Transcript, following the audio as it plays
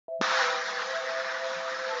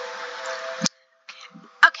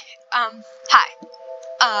Hi.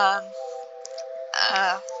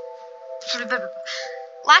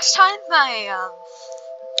 Last time my,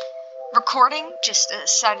 recording just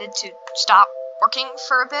decided to stop working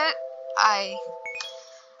for a bit. I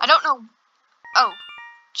don't know. Oh,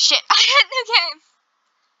 shit. I hit new game.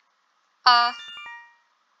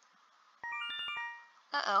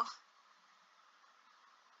 Uh-oh.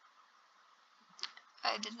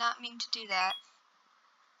 I did not mean to do that.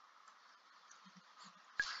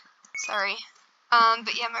 Sorry.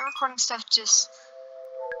 But yeah, my recording stuff just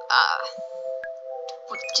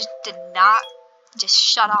did not just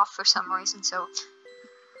shut off for some reason, so,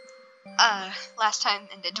 last time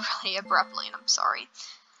ended really abruptly, and I'm sorry.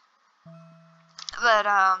 But,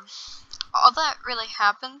 all that really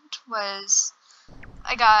happened was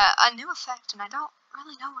I got a new effect, and I don't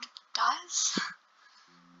really know what it does.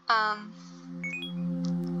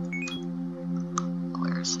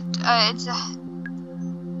 Where is it? It's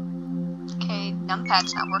okay,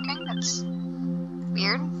 numpad's not working, that's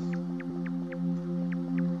weird.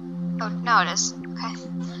 Oh, no it is. Okay.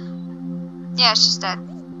 Yeah, it's just a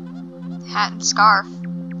hat and scarf.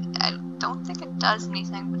 I don't think it does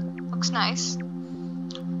anything, but it looks nice.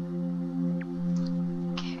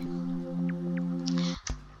 Okay.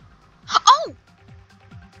 Oh!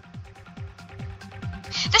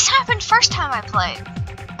 This happened first time I played.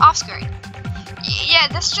 Off screen. Yeah,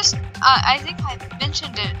 this just, I think I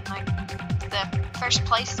mentioned it in, like, the first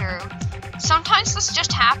playthrough. Sometimes this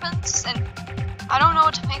just happens, and I don't know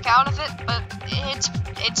what to make out of it, but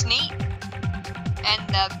it's neat, and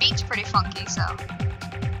the beat's pretty funky, so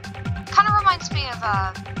kind of reminds me of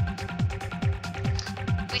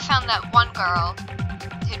we found that one girl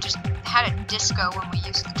who just had a disco when we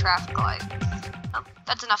used the traffic light. Oh,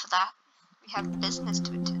 that's enough of that. We have business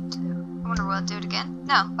to attend to. I wonder will it do it again?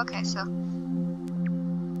 No. Okay, so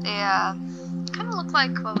they kind of look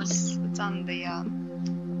like what's on the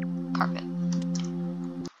carpet.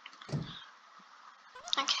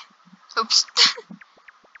 Oops.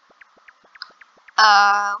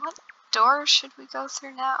 What door should we go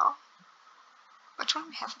through now? Which one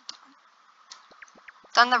we haven't done?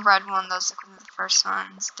 Done the red one, those are the first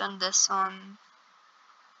ones. Done this one.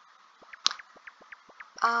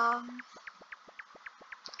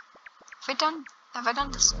 Have I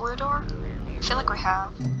done this blue door? I feel like we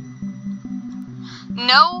have.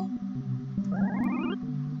 No!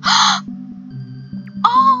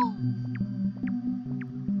 Oh!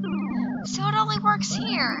 So it only works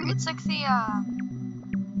here. It's like the,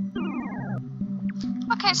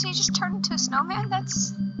 okay, so you just turn into a snowman?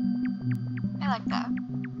 I like that.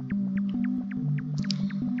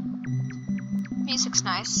 Music's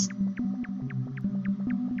nice.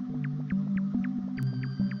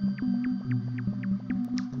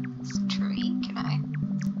 It's a tree. Can I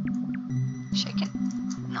shake it?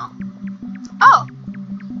 No. Oh!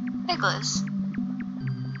 Igloos.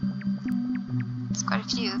 It's quite a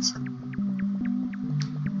few, so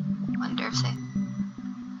wonder if they...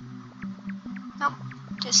 Nope,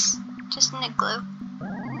 just an igloo.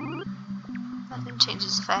 Nothing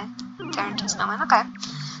changes if I turn into a snowman. Okay.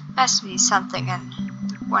 Has to be something in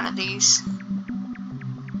one of these.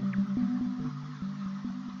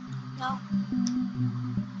 No.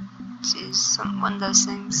 This is one of those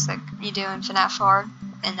things that you do in FNAF 4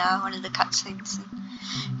 in one of the cutscenes.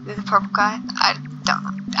 You're the purple guy.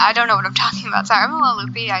 I don't know what I'm talking about. Sorry, I'm a little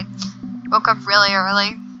loopy. I woke up really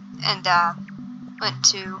early and went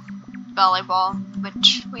to volleyball,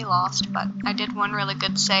 which we lost, but I did one really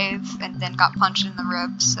good save and then got punched in the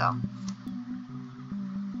ribs, so.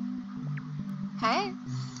 Hey,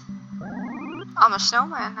 I'm a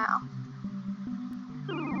snowman now.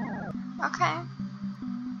 Okay.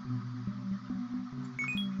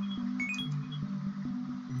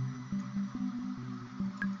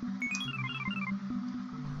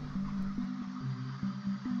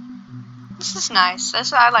 This is nice.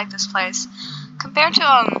 I like this place. Compared to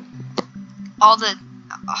all the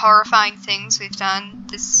horrifying things we've done,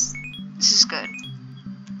 this is good.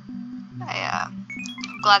 I'm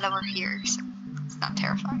glad that we're here, so it's not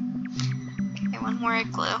terrifying. Okay, one more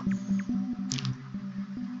igloo.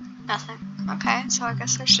 Nothing. Okay, so I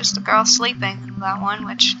guess there's just a girl sleeping in that one,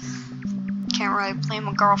 which can't really blame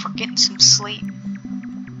a girl for getting some sleep.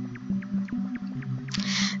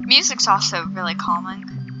 Music's also really calming.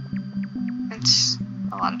 It's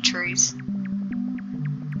a lot of trees.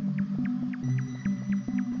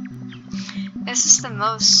 This is the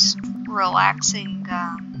most relaxing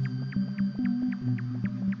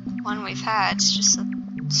one we've had. It's just a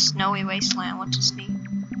snowy wasteland, which is neat.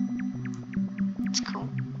 It's cool.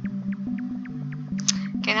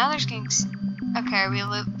 Okay, now there's getting... Okay,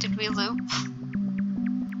 did we loop?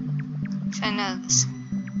 'Cause I know this.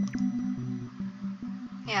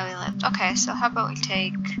 Yeah, we lived. Okay, so how about we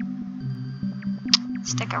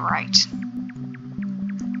let's take a right.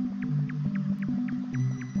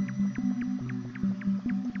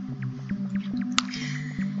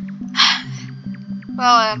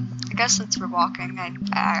 Well, I guess since we're walking, I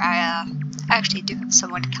actually do have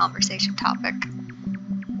somewhat a conversation topic.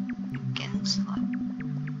 Begins.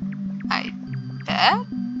 I bet.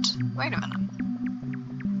 Wait a minute.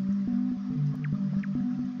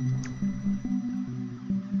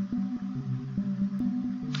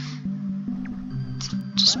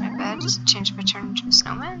 Just my bed. Just change my turn into a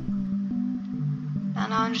snowman.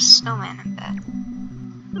 No, I'm just a snowman in bed.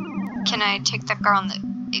 Can I take that girl in the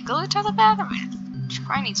igloo to the bed? She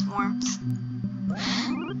probably needs warmth. I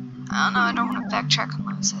don't know, I don't want to backtrack on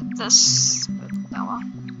what I said this, but oh well.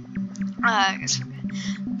 I guess we're good.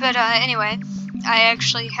 But anyway, I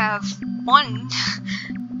actually have one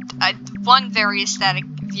very aesthetic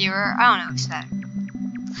viewer. I don't know, aesthetic.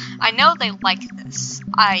 I know they like this.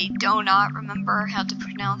 I do not remember how to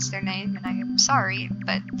pronounce their name, and I am sorry,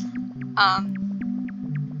 but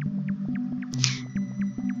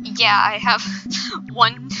yeah, I have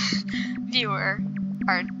one viewer,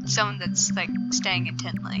 or someone that's like staying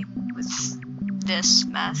intently with this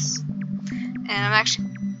mess. And I'm actually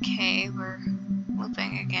okay, we're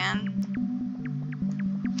looping again.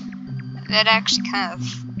 That actually kind of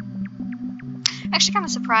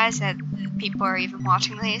surprised that people are even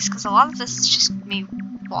watching these, because a lot of this is just me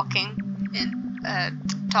walking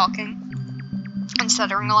and talking and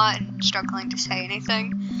stuttering a lot and struggling to say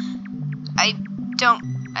anything. I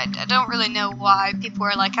don't really know why people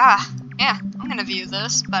are like, yeah, I'm gonna view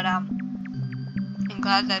this, but I'm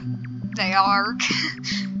glad that they are.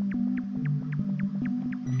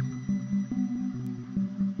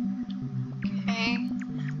 Okay,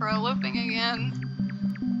 we're looping again.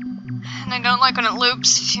 And I don't like when it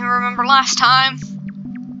loops, if you remember last time.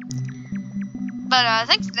 But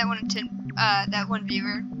thanks to that one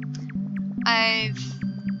viewer. I've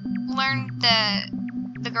learned that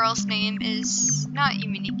the girl's name is not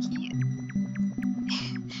Yume Nikki.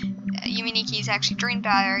 Yume Nikki is actually Dream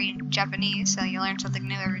Diary in Japanese, so you learn something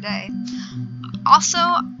new every day. Also,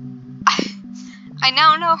 I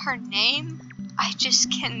now know her name. I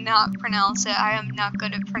just cannot pronounce it. I am not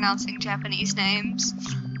good at pronouncing Japanese names.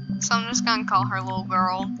 So I'm just gonna call her little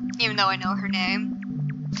girl, even though I know her name.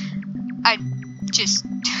 I just...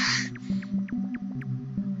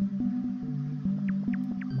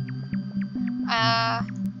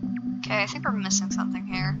 okay, I think we're missing something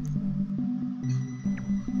here.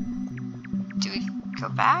 Do we go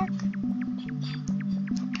back?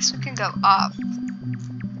 I guess we can go up.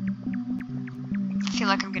 I feel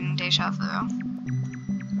like I'm getting deja vu.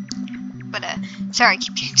 But, sorry, I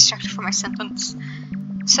keep getting distracted from my sentence.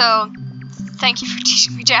 So, thank you for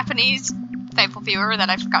teaching me Japanese, faithful viewer, that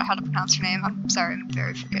I forgot how to pronounce your name. I'm sorry, I'm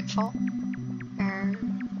very forgetful. Are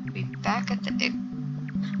we back at the...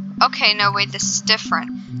 Okay, no, wait, this is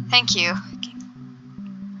different. Thank you.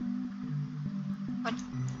 What?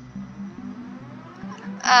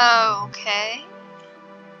 Oh, okay.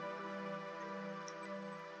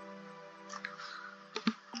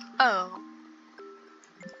 Oh.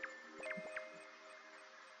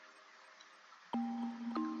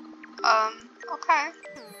 Okay.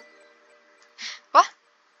 What?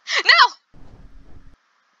 No!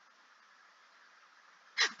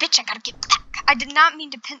 Bitch, I gotta get back. I did not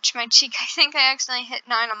mean to pinch my cheek. I think I accidentally hit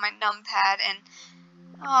 9 on my numpad and...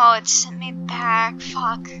 Oh, it sent me back.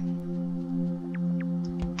 Fuck.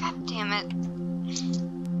 God damn it.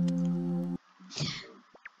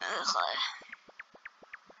 Ugh.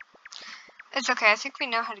 It's okay, I think we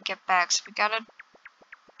know how to get back, so we gotta...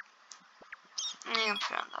 I'm gonna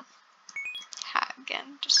put on the hat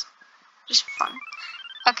again, just for fun.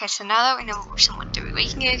 Okay, so now that we know what we're somewhat doing, we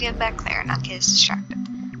can get back there and not get as distracted.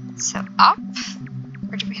 So, up?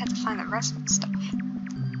 Or do we have to find the rest of the stuff?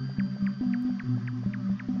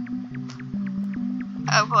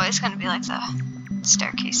 Oh boy, it's gonna be like the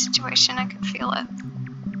staircase situation, I can feel it.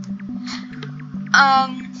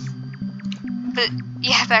 But,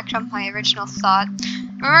 yeah, back on my original thought.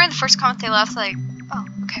 Remember in the first comment they left, like, oh,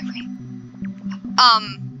 okay, wait.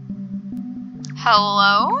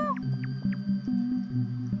 Hello?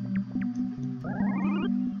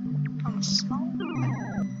 I'm small.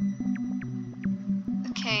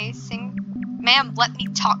 Okay, ma'am, let me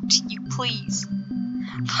talk to you, please.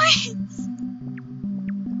 Please.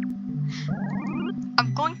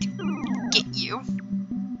 I'm going to get you.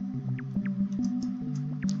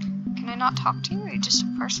 Can I not talk to you? Are you just a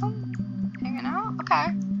person? Hanging out? Okay.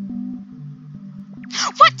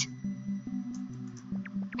 What?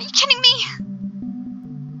 Are you kidding me?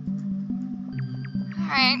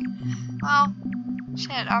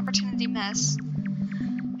 Shit, opportunity miss.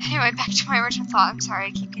 Anyway, back to my original thought. I'm sorry,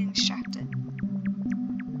 I keep getting distracted.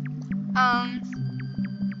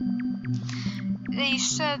 They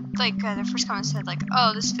said, like, the first comment said, like,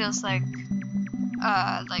 oh, this feels like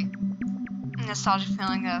nostalgic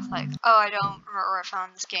feeling of, like, oh, I don't remember where I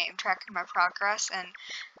found this game, tracking my progress, and,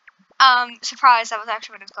 surprise, that was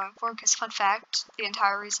actually what I was going for, because, fun fact, the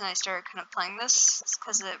entire reason I started kind of playing this is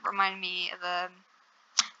because it reminded me of I'm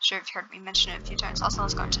sure you've heard me mention it a few times. Also,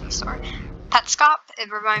 let's go into the story. Petscop,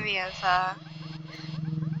 it reminded me of,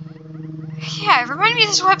 yeah, it reminded me of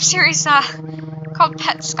this web series, called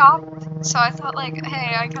Petscop, so I thought, like,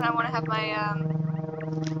 hey, I kind of want to have my,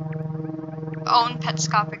 own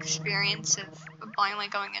Petscop experience of blindly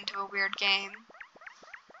going into a weird game,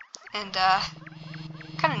 and,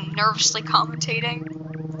 kind of nervously commentating.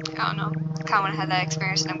 I don't know, I kind of want to have that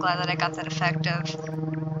experience, and I'm glad that I got that effect of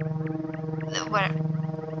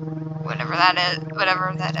whatever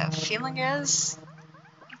that feeling is.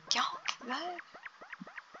 Yuck, what?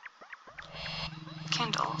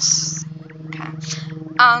 Candles. Okay.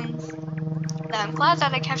 I'm glad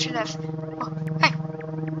that I captured that. Oh, hey!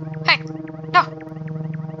 Hey! No!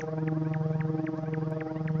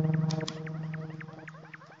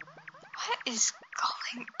 What is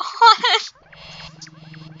going on?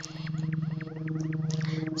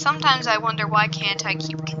 Sometimes I wonder why can't I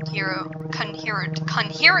keep coherent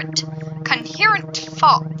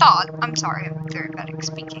thought. I'm sorry, I'm very bad at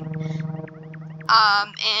speaking.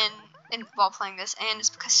 And while playing this, and it's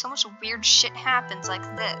because so much weird shit happens like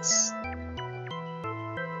this.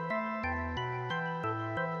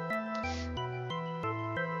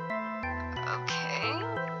 Okay.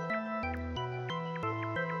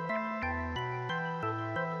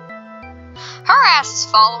 Her ass is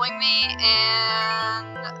following me,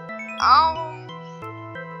 and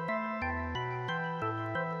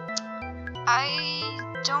I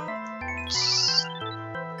don't.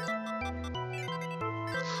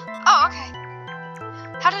 Oh, okay.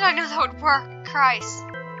 How did I know that would work? Christ.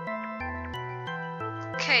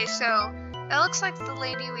 Okay, so that looks like the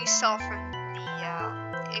lady we saw from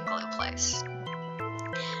the igloo place.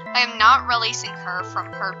 I am not releasing her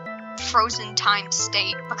from her frozen time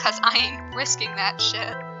state because I ain't risking that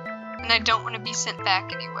shit, and I don't want to be sent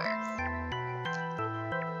back anywhere.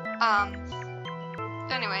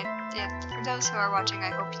 Anyway, yeah, for those who are watching,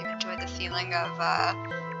 I hope you enjoy the feeling of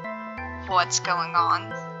what's going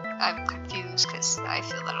on. I'm confused because I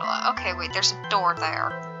feel that a lot. Okay, wait, there's a door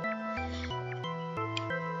there.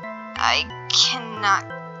 I cannot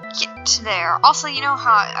get there. Also, you know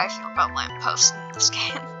how I feel about lampposts in this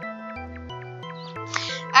game.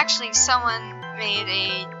 Actually, someone made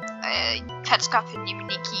a Petscop and Yume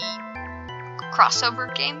Nikki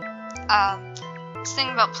crossover game. I was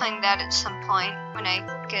thinking about playing that at some point when I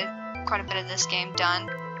get quite a bit of this game done,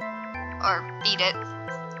 or beat it.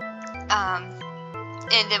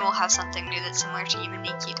 And then we'll have something new that's similar to Yume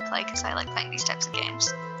Nikki to play, because I like playing these types of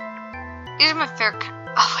games. These are my favorite.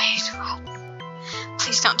 Oh wait, well,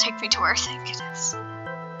 please don't take me to where I think it is.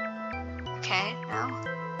 Okay, no.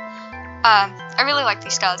 I really like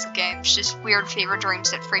these styles of games, just weird fever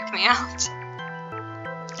dreams that freak me out.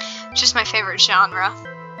 Just my favorite genre.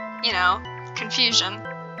 You know, confusion.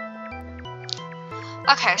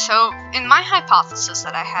 Okay, so in my hypothesis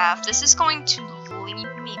that I have, this is going to lead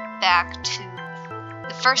me back to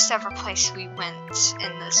the first ever place we went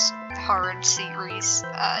in this horror series.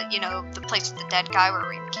 You know, the place with the dead guy where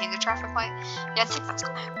we became the traffic light. Yeah, I think that's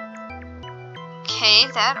gonna happen. Okay,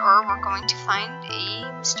 that, or we're going to find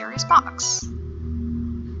a mysterious box.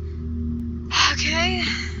 Okay.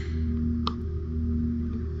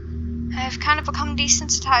 I've kind of become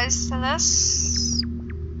desensitized to this,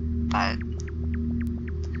 but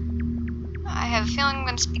I have a feeling I'm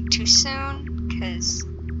going to speak too soon, because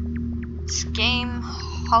this game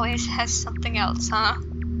always has something else, huh?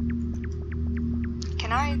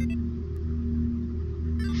 Can I?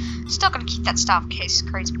 Still gonna keep that stop in case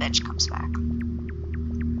crazy bitch comes back.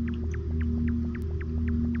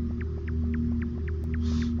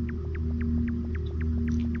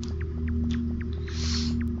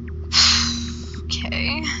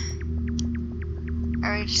 Okay.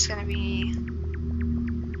 Are we just gonna be...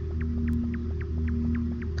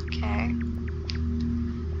 Okay.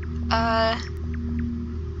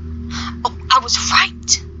 Oh, I was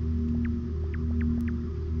right!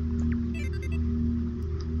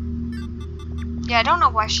 Yeah, I don't know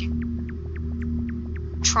why she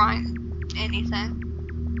trying anything.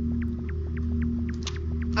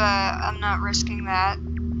 But I'm not risking that.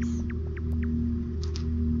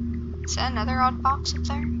 Is that another odd box up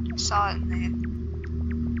there? I saw it in the...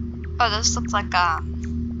 Oh, those look like,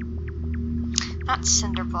 Not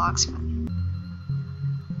cinder blocks, but...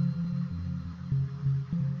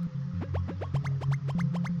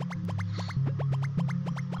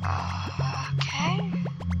 okay.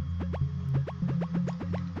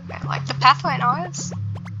 I like the pathway noise.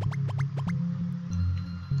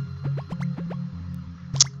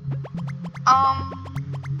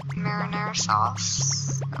 Marinara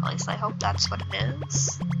sauce. At least I hope that's what it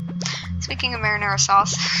is. Speaking of marinara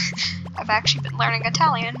sauce, I've actually been learning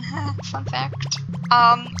Italian. Fun fact.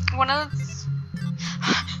 One of...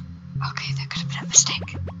 okay, that could have been a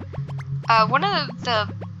mistake. One of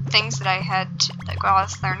the things that I had to, like, while I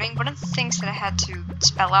was learning, one of the things that I had to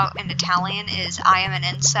spell out in Italian is I am an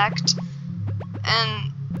insect.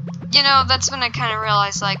 And, you know, that's when I kind of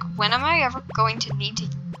realized, like, when am I ever going to need to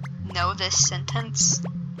know this sentence?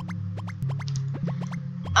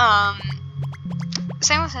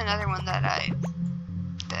 Same with another one that I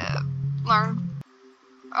learned.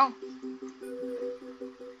 Oh.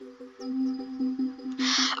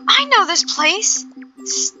 I know this place!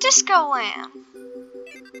 It's Disco Land!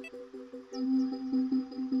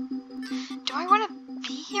 Do I want to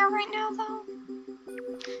be here right now, though?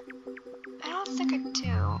 I don't think I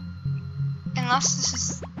do. Unless this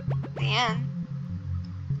is the end.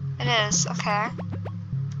 It is, okay.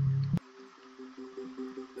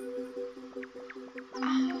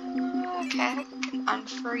 Okay, I can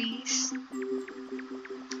unfreeze.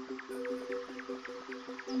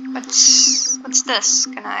 What's this?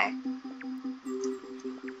 Can I?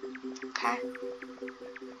 Okay.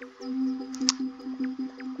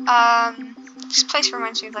 This place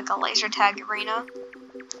reminds me of like a laser tag arena,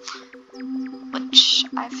 which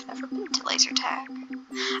I've never been to laser tag.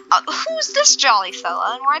 Who's this jolly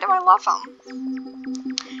fella, and why do I love him?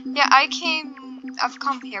 Yeah, I've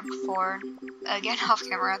come here before. Again, off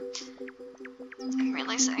camera. I'm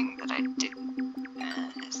realizing that I did.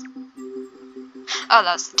 Oh,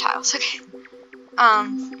 that was the tiles. Okay.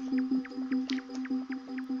 And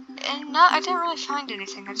I didn't really find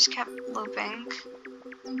anything. I just kept looping,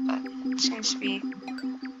 but it seems to be a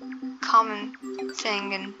common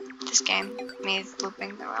thing in this game. Me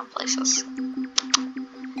looping around places.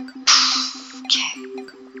 Okay.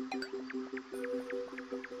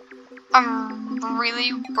 I'm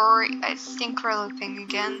really worried. I think we're looping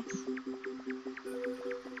again.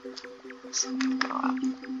 So I'm gonna go up.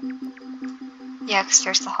 Yeah, because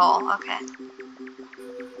there's the hole. Okay.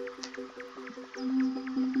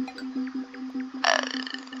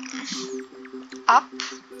 Up?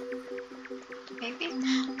 Maybe?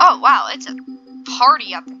 Oh, wow, it's a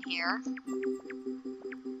party up in here.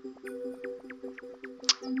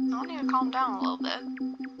 I'll need to calm down a little bit.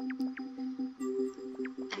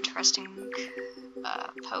 Interesting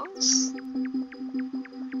pose.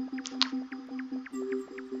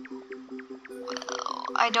 Well,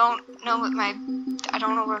 I don't know what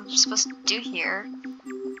I'm supposed to do here,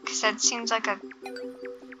 because that seems like a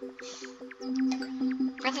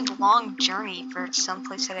really long journey for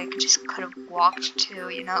someplace that I could have walked to,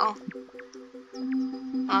 you know?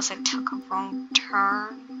 Unless I took a wrong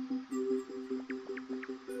turn.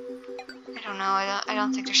 I don't know, I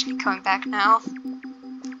don't think there's any coming back now.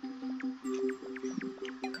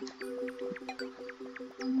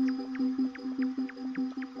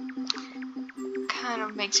 Kind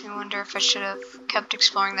of makes me wonder if I should have kept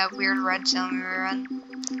exploring that weird red zone we were in.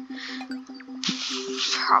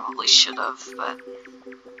 Probably should have, but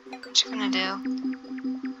what you gonna do?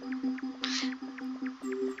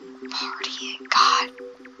 Partying, God.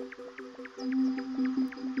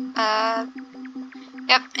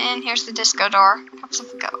 Yep, and here's the disco door. Helps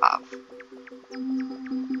if we go up.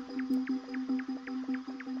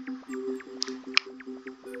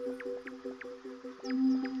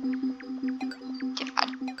 Yeah, I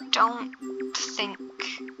don't think...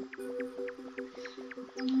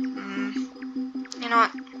 you know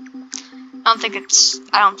what? I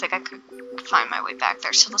don't think I could find my way back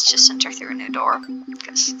there, so let's just enter through a new door.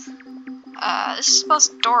 Because, this is the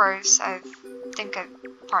most doors I think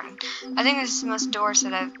this is the most doors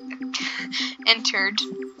that I've entered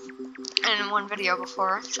in one video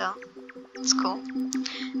before, so it's cool.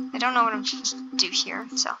 I don't know what I'm supposed to do here,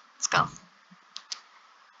 so let's go.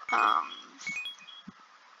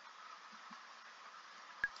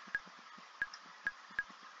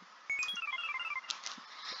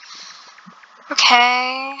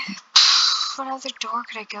 Okay, what other door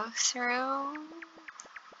could I go through?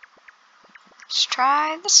 Let's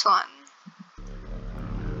try this one.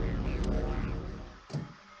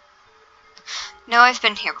 No, I've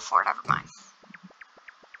been here before, never mind.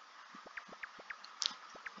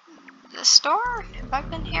 This door? Have I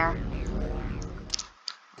been here?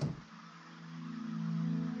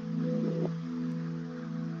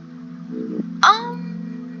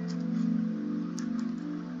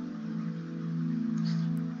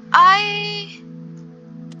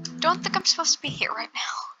 don't think I'm supposed to be here right now.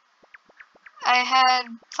 I had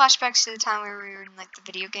flashbacks to the time where we were in, like, the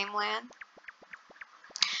video game land.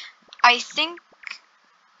 I think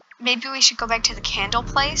maybe we should go back to the candle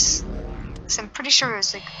place. Because I'm pretty sure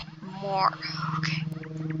there's, like, more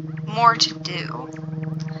to do.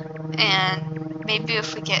 And maybe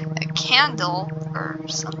if we get a candle or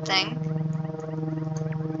something,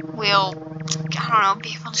 we'll, I don't know,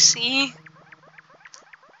 be able to see.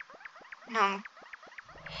 No.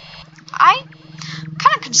 I'm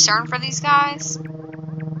kind of concerned for these guys. I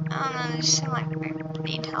don't know, they just seem like they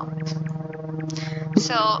need help.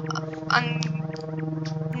 So, I'm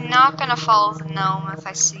not gonna follow the gnome if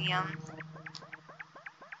I see him.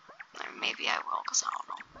 Or maybe I will, because I don't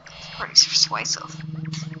know. It's pretty persuasive.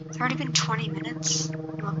 It's already been 20 minutes.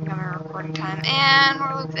 I'm looking at my recording time, and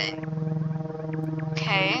we're looping.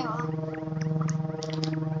 Okay, well,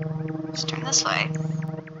 let's turn this way.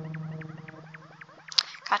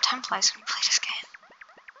 God, time flies when you play this game.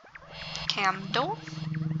 Candle.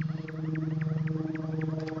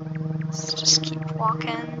 Let's just keep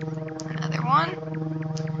walking. Another one.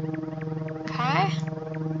 Okay.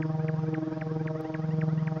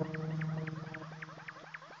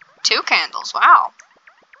 2 candles, wow.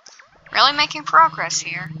 Really making progress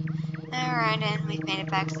here. Alright, and we've made it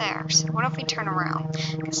back there. So what if we turn around?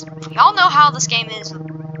 Because we all know how this game is with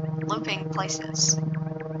looping places.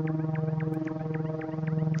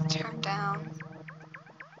 Turn down.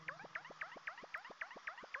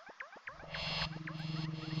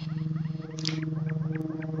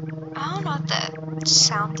 I don't know what that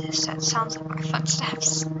sound is. That sounds like my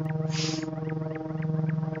footsteps.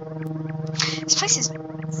 This place is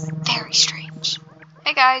very strange.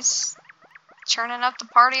 Hey guys. Churning up the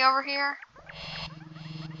party over here.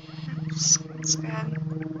 It's good.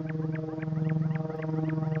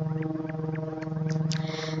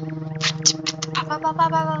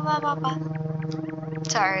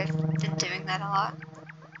 Sorry, I've been doing that a lot.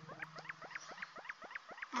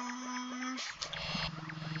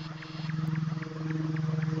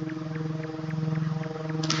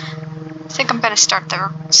 I think I'm gonna stop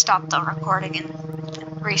the recording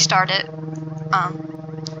and restart it.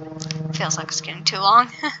 Feels like it's getting too long.